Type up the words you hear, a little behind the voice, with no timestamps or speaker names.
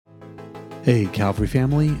Hey, Calvary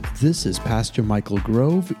family, this is Pastor Michael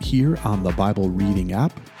Grove here on the Bible Reading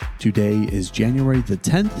app. Today is January the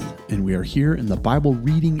 10th, and we are here in the Bible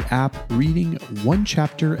Reading app reading one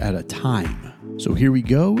chapter at a time. So here we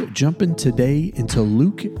go, jumping today into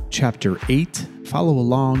Luke chapter 8. Follow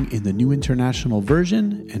along in the New International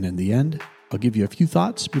Version, and in the end, I'll give you a few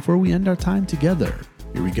thoughts before we end our time together.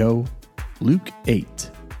 Here we go, Luke 8.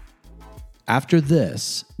 After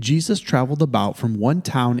this, Jesus traveled about from one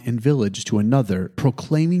town and village to another,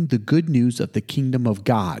 proclaiming the good news of the kingdom of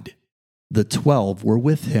God. The 12 were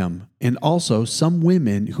with him, and also some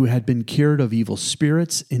women who had been cured of evil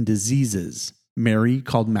spirits and diseases. Mary,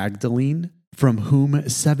 called Magdalene, from whom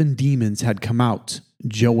 7 demons had come out.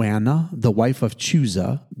 Joanna, the wife of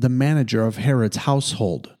Chuza, the manager of Herod's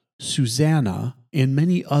household. Susanna, and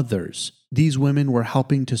many others. These women were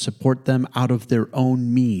helping to support them out of their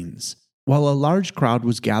own means. While a large crowd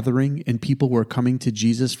was gathering and people were coming to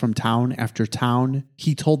Jesus from town after town,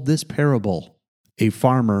 he told this parable. A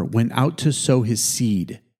farmer went out to sow his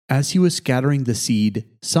seed. As he was scattering the seed,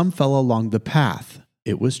 some fell along the path.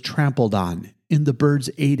 It was trampled on, and the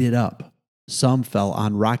birds ate it up. Some fell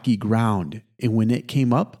on rocky ground, and when it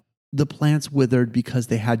came up, the plants withered because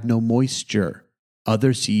they had no moisture.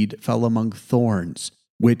 Other seed fell among thorns,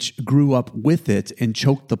 which grew up with it and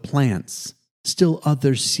choked the plants. Still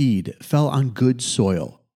other seed fell on good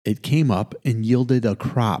soil. It came up and yielded a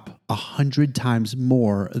crop 100 times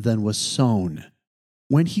more than was sown.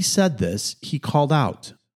 When he said this, he called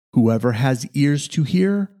out, "Whoever has ears to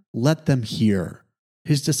hear, let them hear."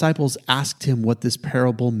 His disciples asked him what this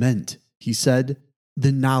parable meant. He said,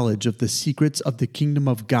 "The knowledge of the secrets of the kingdom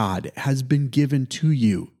of God has been given to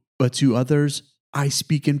you, but to others I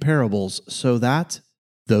speak in parables, so that,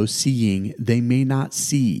 though seeing, they may not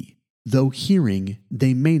see. Though hearing,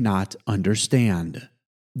 they may not understand."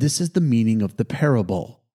 This is the meaning of the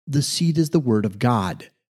parable. The seed is the word of God.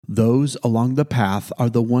 Those along the path are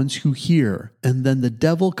the ones who hear, and then the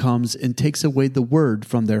devil comes and takes away the word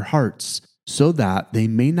from their hearts, so that they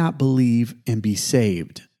may not believe and be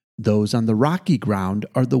saved. Those on the rocky ground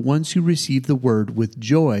are the ones who receive the word with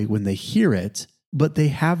joy when they hear it, but they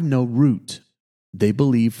have no root. They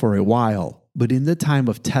believe for a while, but in the time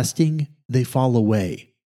of testing, they fall away.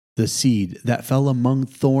 The seed that fell among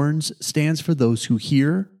thorns stands for those who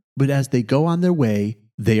hear, but as they go on their way,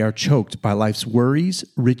 they are choked by life's worries,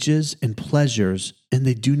 riches, and pleasures, and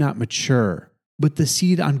they do not mature. But the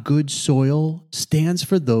seed on good soil stands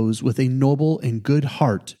for those with a noble and good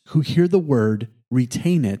heart who hear the word,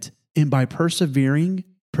 retain it, and by persevering,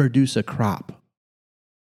 produce a crop.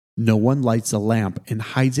 No one lights a lamp and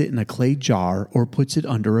hides it in a clay jar or puts it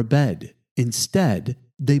under a bed. Instead,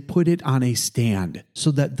 they put it on a stand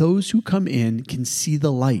so that those who come in can see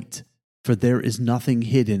the light. For there is nothing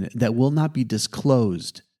hidden that will not be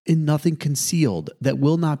disclosed, and nothing concealed that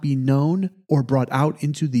will not be known or brought out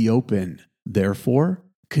into the open. Therefore,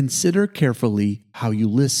 consider carefully how you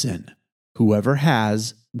listen. Whoever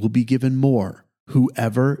has will be given more.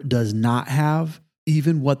 Whoever does not have,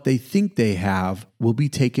 even what they think they have, will be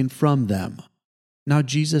taken from them. Now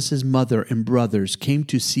Jesus' mother and brothers came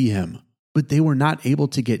to see him, but they were not able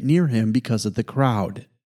to get near him because of the crowd.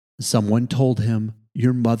 Someone told him,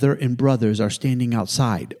 "Your mother and brothers are standing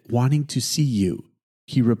outside, wanting to see you."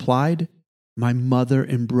 He replied, "My mother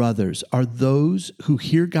and brothers are those who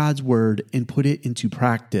hear God's word and put it into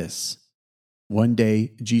practice." One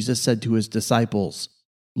day, Jesus said to his disciples,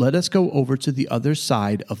 "Let us go over to the other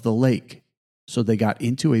side of the lake." So they got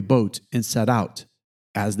into a boat and set out.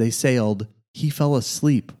 As they sailed, he fell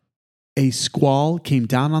asleep. A squall came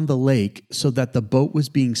down on the lake so that the boat was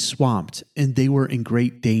being swamped, and they were in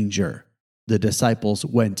great danger. The disciples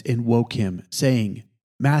went and woke him, saying,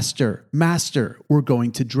 "Master, Master, we're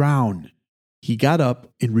going to drown." He got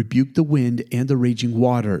up and rebuked the wind and the raging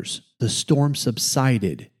waters. The storm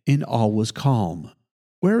subsided, and all was calm.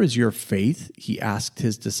 "Where is your faith?" he asked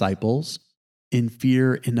his disciples. In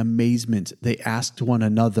fear and amazement, they asked one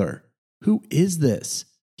another, "Who is this?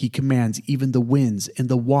 He commands even the winds and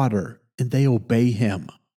the water, and they obey him."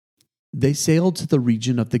 They sailed to the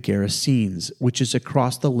region of the Gerasenes, which is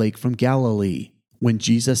across the lake from Galilee. When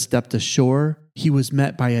Jesus stepped ashore, he was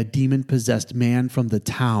met by a demon-possessed man from the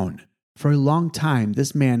town. For a long time,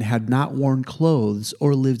 this man had not worn clothes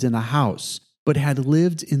or lived in a house, but had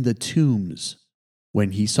lived in the tombs.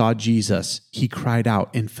 When he saw Jesus, he cried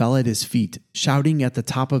out and fell at his feet, shouting at the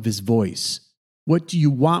top of his voice, "What do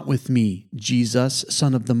you want with me, Jesus,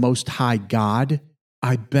 Son of the Most High God?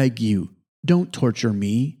 I beg you, don't torture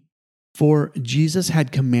me." For Jesus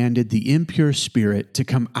had commanded the impure spirit to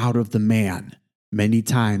come out of the man. Many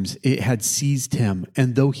times it had seized him,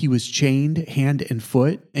 and though he was chained hand and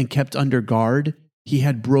foot and kept under guard, he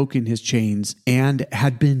had broken his chains and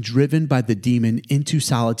had been driven by the demon into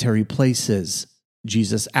solitary places.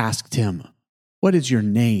 Jesus asked him, "What is your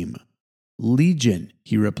name?" "Legion,"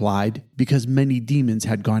 he replied, because many demons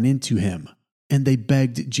had gone into him. And they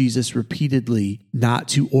begged Jesus repeatedly not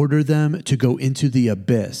to order them to go into the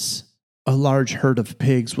abyss. A large herd of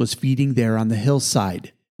pigs was feeding there on the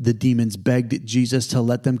hillside. The demons begged Jesus to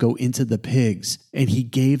let them go into the pigs, and he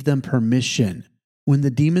gave them permission. When the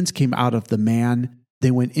demons came out of the man,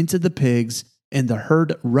 they went into the pigs, and the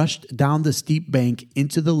herd rushed down the steep bank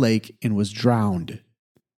into the lake and was drowned.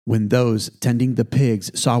 When those tending the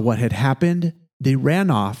pigs saw what had happened, they ran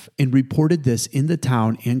off and reported this in the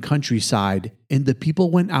town and countryside, and the people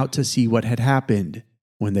went out to see what had happened.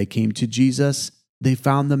 When they came to Jesus, they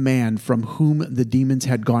found the man from whom the demons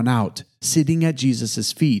had gone out, sitting at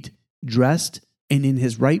Jesus' feet, dressed and in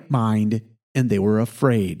his right mind, and they were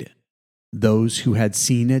afraid. Those who had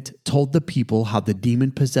seen it told the people how the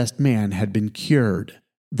demon-possessed man had been cured.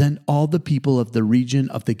 Then all the people of the region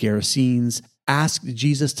of the Gerasenes asked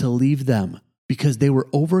Jesus to leave them, because they were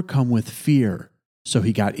overcome with fear. So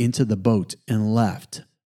he got into the boat and left.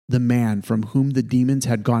 The man from whom the demons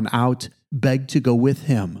had gone out begged to go with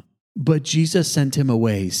him, but Jesus sent him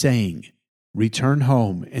away, saying, "Return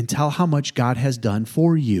home and tell how much God has done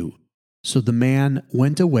for you." So the man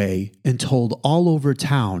went away and told all over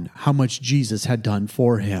town how much Jesus had done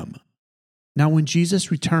for him. Now when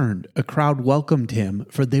Jesus returned, a crowd welcomed him,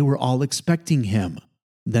 for they were all expecting him.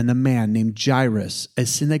 Then a man named Jairus, a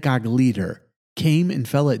synagogue leader, came and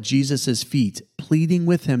fell at Jesus' feet, pleading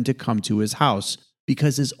with him to come to his house,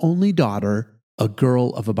 because his only daughter, a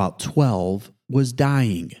girl of about 12, was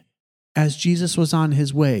dying. As Jesus was on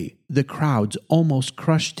his way, the crowds almost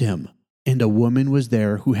crushed him, and a woman was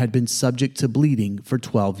there who had been subject to bleeding for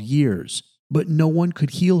 12 years, but no one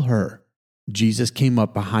could heal her. Jesus came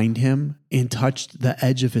up behind him and touched the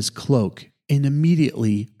edge of his cloak, and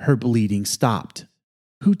immediately her bleeding stopped.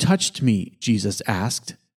 "Who touched me?" Jesus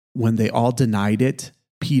asked. When they all denied it,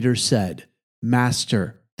 Peter said,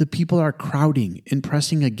 "Master, the people are crowding and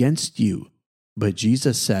pressing against you." But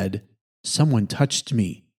Jesus said, "Someone touched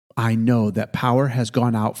me. I know that power has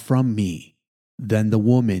gone out from me." Then the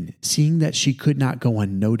woman, seeing that she could not go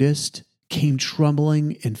unnoticed, came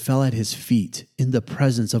trembling and fell at his feet in the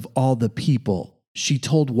presence of all the people. She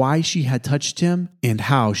told why she had touched him and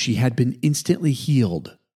how she had been instantly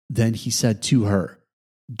healed. Then he said to her,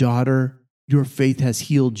 "Daughter, your faith has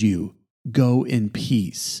healed you. Go in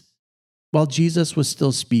peace." While Jesus was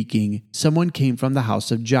still speaking, someone came from the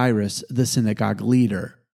house of Jairus, the synagogue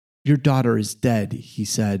leader. "Your daughter is dead," he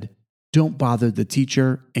said. "Don't bother the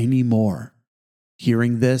teacher anymore."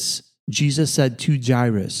 Hearing this, Jesus said to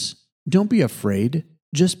Jairus, "Don't be afraid,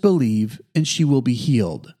 just believe, and she will be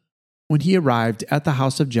healed." When he arrived at the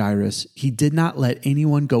house of Jairus, he did not let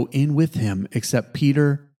anyone go in with him except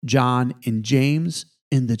Peter, John, and James,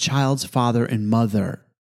 and the child's father and mother.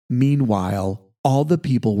 Meanwhile, all the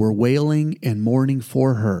people were wailing and mourning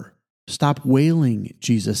for her. "Stop wailing,"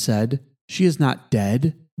 Jesus said. "She is not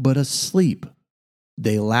dead, but asleep."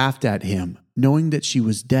 They laughed at him, knowing that she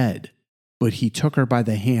was dead. But he took her by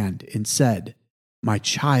the hand and said, "My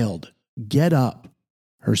child, get up."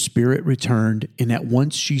 Her spirit returned, and at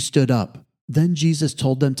once she stood up. Then Jesus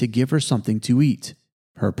told them to give her something to eat.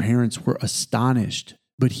 Her parents were astonished,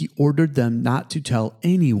 but he ordered them not to tell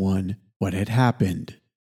anyone what had happened.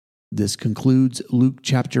 This concludes Luke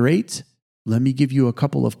chapter 8. Let me give you a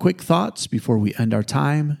couple of quick thoughts before we end our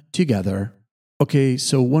time together. Okay,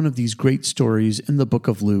 so one of these great stories in the book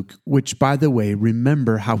of Luke, which, by the way,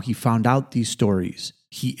 remember how he found out these stories.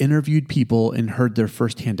 He interviewed people and heard their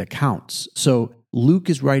firsthand accounts. So Luke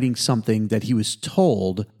is writing something that he was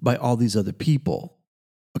told by all these other people.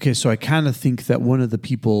 Okay, so I kind of think that one of the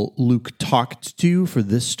people Luke talked to for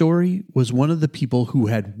this story was one of the people who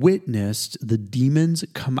had witnessed the demons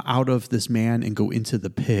come out of this man and go into the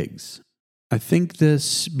pigs. I think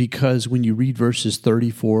this because when you read verses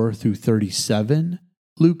 34 through 37,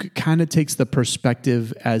 Luke kind of takes the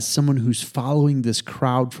perspective as someone who's following this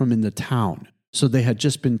crowd from in the town. So they had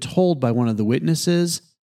just been told by one of the witnesses,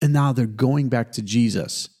 and now they're going back to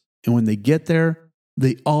Jesus. And when they get there,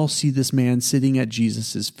 they all see this man sitting at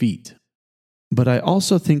Jesus' feet. But I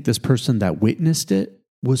also think this person that witnessed it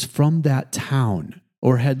was from that town,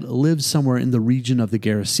 or had lived somewhere in the region of the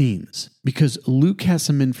Gerasenes, because Luke has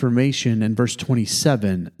some information in verse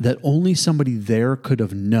 27 that only somebody there could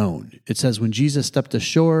have known. It says, when Jesus stepped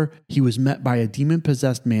ashore, he was met by a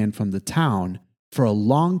demon-possessed man from the town. For a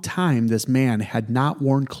long time, this man had not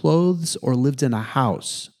worn clothes or lived in a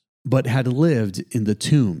house. but had lived in the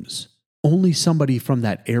tombs. Only somebody from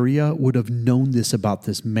that area would have known this about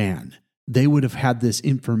this man. They would have had this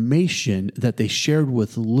information that they shared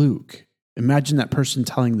with Luke. Imagine that person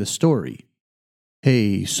telling the story.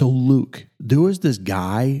 Hey, so Luke, there was this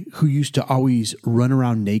guy who used to always run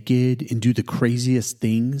around naked and do the craziest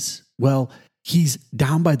things. Well, he's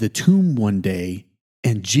down by the tomb one day,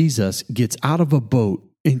 and Jesus gets out of a boat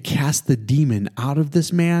and casts the demon out of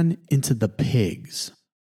this man into the pigs.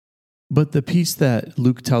 But the piece that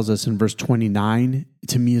Luke tells us in verse 29,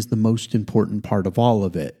 to me, is the most important part of all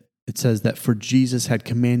of it. It says that for Jesus had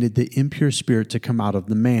commanded the impure spirit to come out of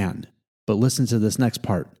the man. But listen to this next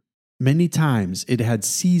part. Many times it had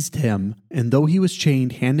seized him, and though he was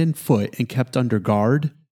chained hand and foot and kept under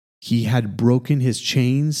guard, he had broken his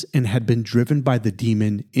chains and had been driven by the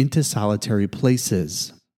demon into solitary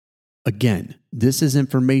places. Again, this is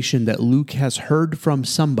information that Luke has heard from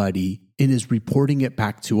somebody and is reporting it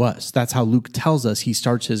back to us. That's how Luke tells us he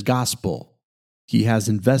starts his gospel. He has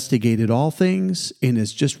investigated all things and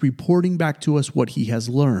is just reporting back to us what he has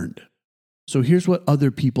learned. So here's what other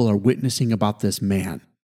people are witnessing about this man.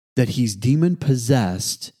 That he's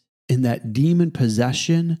demon-possessed, and that demon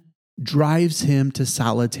possession drives him to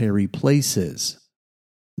solitary places.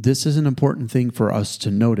 This is an important thing for us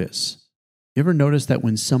to notice. You ever notice that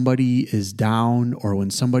when somebody is down or when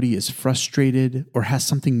somebody is frustrated or has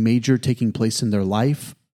something major taking place in their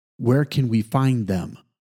life, where can we find them?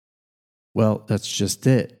 Well, that's just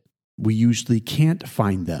it. We usually can't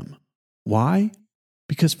find them. Why?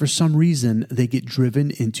 Because for some reason, they get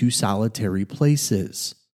driven into solitary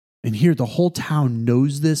places. And here, the whole town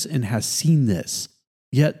knows this and has seen this,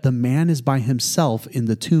 yet the man is by himself in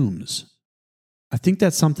the tombs. I think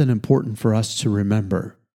that's something important for us to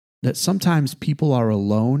remember, that sometimes people are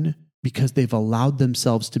alone because they've allowed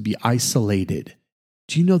themselves to be isolated.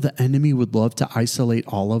 Do you know the enemy would love to isolate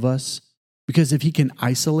all of us? Because if he can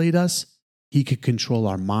isolate us, he could control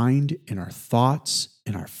our mind and our thoughts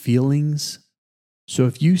and our feelings. So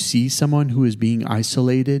if you see someone who is being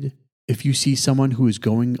isolated, if you see someone who is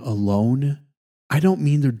going alone, I don't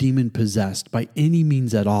mean they're demon-possessed by any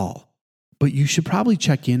means at all, but you should probably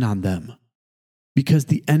check in on them, because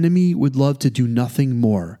the enemy would love to do nothing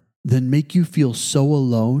more than make you feel so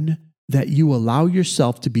alone that you allow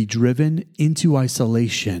yourself to be driven into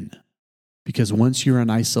isolation. Because once you're in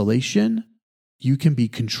isolation, you can be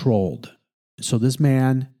controlled. So this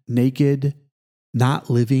man, naked, not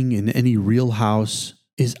living in any real house,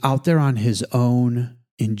 is out there on his own,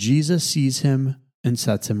 and Jesus sees him and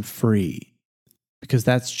sets him free. Because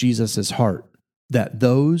that's Jesus' heart, that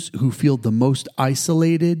those who feel the most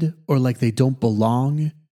isolated or like they don't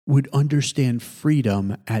belong would understand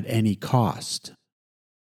freedom at any cost.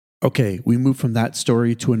 Okay, we move from that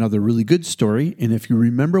story to another really good story. And if you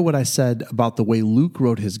remember what I said about the way Luke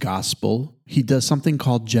wrote his gospel, he does something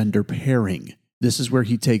called gender pairing. This is where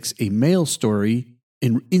he takes a male story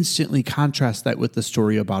and instantly contrasts that with the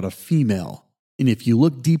story about a female. And if you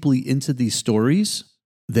look deeply into these stories,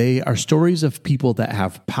 they are stories of people that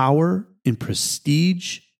have power and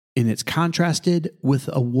prestige, and it's contrasted with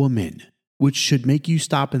a woman, which should make you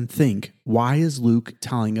stop and think, why is Luke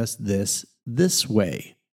telling us this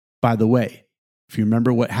way? By the way, if you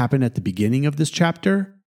remember what happened at the beginning of this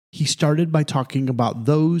chapter, he started by talking about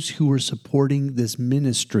those who were supporting this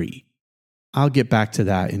ministry. I'll get back to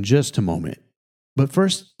that in just a moment. But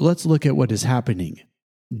first, let's look at what is happening.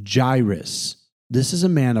 Jairus, this is a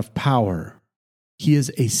man of power. He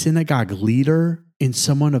is a synagogue leader and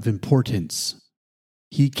someone of importance.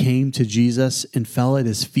 He came to Jesus and fell at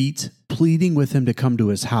his feet, pleading with him to come to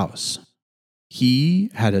his house.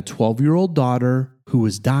 He had a 12-year-old daughter who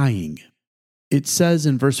was dying. It says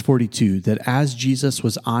in verse 42 that as Jesus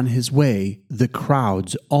was on his way, the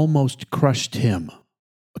crowds almost crushed him.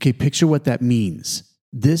 Okay, picture what that means.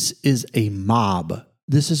 This is a mob.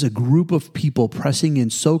 This is a group of people pressing in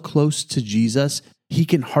so close to Jesus, he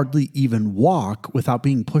can hardly even walk without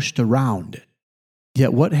being pushed around.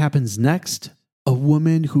 Yet what happens next? A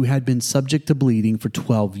woman who had been subject to bleeding for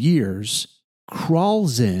 12 years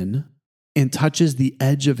crawls in and touches the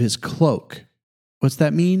edge of his cloak. What's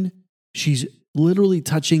that mean? She's literally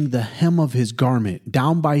touching the hem of his garment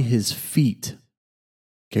down by his feet.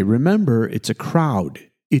 Okay, remember, it's a crowd.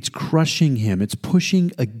 It's crushing him. It's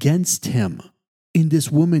pushing against him. And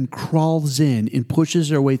this woman crawls in and pushes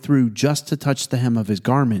her way through just to touch the hem of his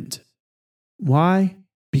garment. Why?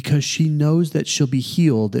 Because she knows that she'll be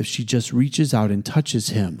healed if she just reaches out and touches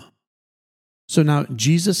him. So now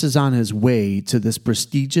Jesus is on his way to this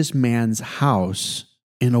prestigious man's house,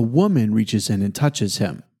 and a woman reaches in and touches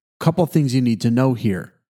him. Couple things you need to know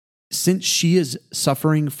here. Since she is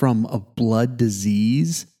suffering from a blood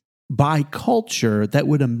disease, by culture, that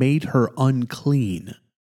would have made her unclean.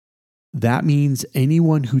 That means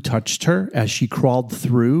anyone who touched her as she crawled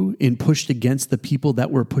through and pushed against the people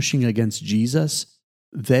that were pushing against Jesus,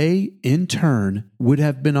 they, in turn, would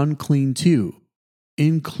have been unclean too,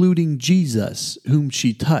 including Jesus, whom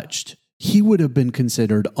she touched. He would have been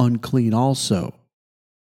considered unclean also.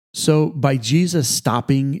 So by Jesus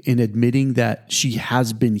stopping and admitting that she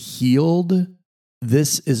has been healed,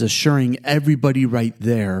 this is assuring everybody right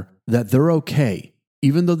there that they're okay.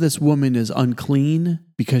 Even though this woman is unclean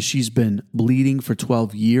because she's been bleeding for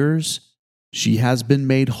 12 years, she has been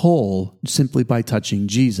made whole simply by touching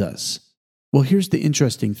Jesus. Well, here's the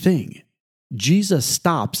interesting thing. Jesus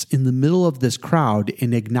stops in the middle of this crowd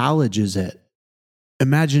and acknowledges it.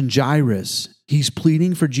 Imagine Jairus. He's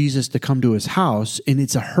pleading for Jesus to come to his house, and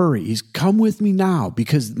it's a hurry. He's, come with me now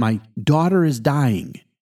because my daughter is dying.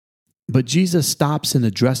 But Jesus stops and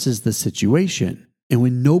addresses the situation. And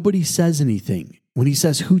when nobody says anything, when he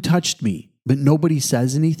says, who touched me? But nobody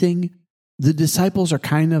says anything, the disciples are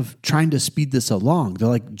kind of trying to speed this along. They're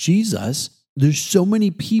like, Jesus, there's so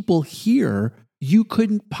many people here, you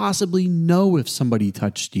couldn't possibly know if somebody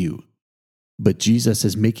touched you. But Jesus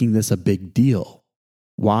is making this a big deal.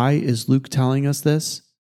 Why is Luke telling us this?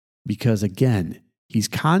 Because again, he's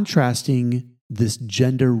contrasting this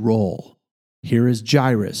gender role. Here is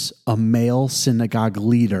Jairus, a male synagogue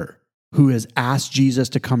leader who has asked Jesus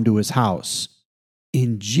to come to his house.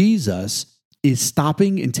 And Jesus is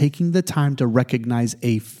stopping and taking the time to recognize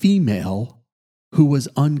a female who was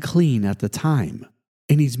unclean at the time.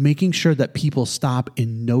 And he's making sure that people stop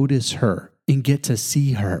and notice her and get to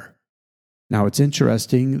see her. Now, it's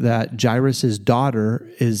interesting that Jairus' daughter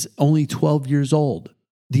is only 12 years old.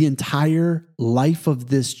 The entire life of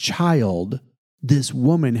this child, this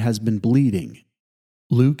woman has been bleeding.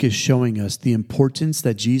 Luke is showing us the importance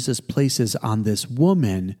that Jesus places on this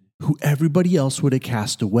woman who everybody else would have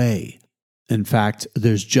cast away. In fact,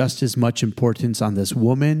 there's just as much importance on this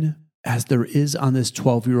woman as there is on this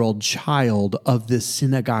 12-year-old child of this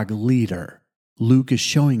synagogue leader. Luke is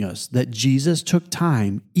showing us that Jesus took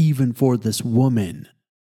time even for this woman.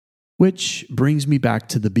 Which brings me back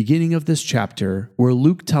to the beginning of this chapter, where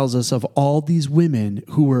Luke tells us of all these women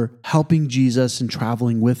who were helping Jesus and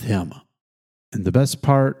traveling with him. And the best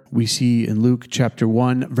part we see in Luke chapter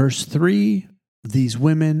 1, verse 3, these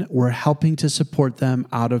women were helping to support them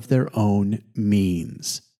out of their own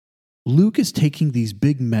means. Luke is taking these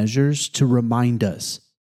big measures to remind us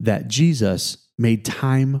that Jesus made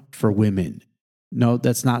time for women. No,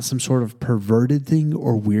 that's not some sort of perverted thing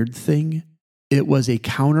or weird thing. It was a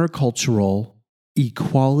countercultural,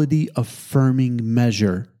 equality-affirming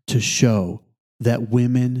measure to show that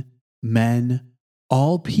women, men,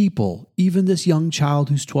 all people, even this young child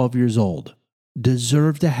who's 12 years old,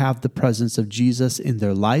 deserve to have the presence of Jesus in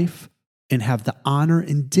their life and have the honor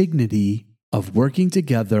and dignity of working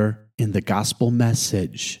together in the gospel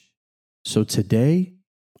message. So today,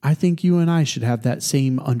 I think you and I should have that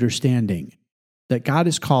same understanding that God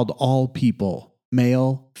has called all people,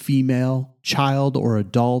 male, female, child, or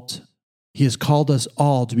adult. He has called us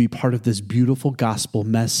all to be part of this beautiful gospel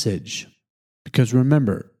message. Because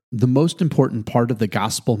remember, the most important part of the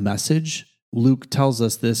gospel message, Luke tells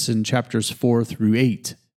us this in chapters 4 through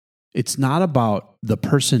 8. It's not about the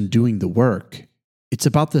person doing the work. It's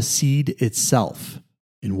about the seed itself.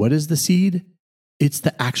 And what is the seed? It's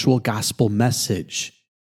the actual gospel message.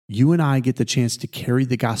 You and I get the chance to carry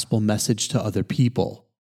the gospel message to other people.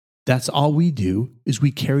 That's all we do, is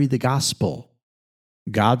we carry the gospel.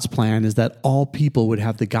 God's plan is that all people would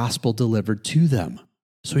have the gospel delivered to them.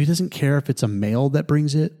 So he doesn't care if it's a male that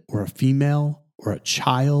brings it, or a female, or a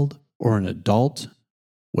child, or an adult.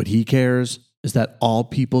 What he cares is that all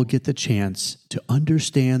people get the chance to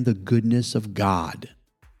understand the goodness of God.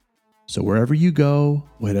 So wherever you go,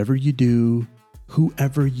 whatever you do,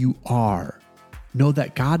 whoever you are, know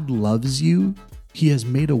that God loves you. He has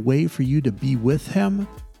made a way for you to be with him,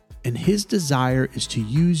 and his desire is to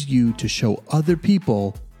use you to show other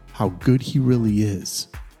people how good he really is.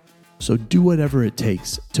 So do whatever it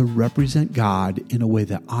takes to represent God in a way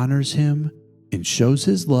that honors him and shows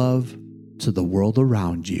his love to the world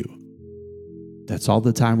around you. That's all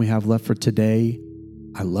the time we have left for today.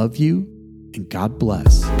 I love you, and God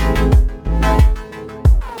bless.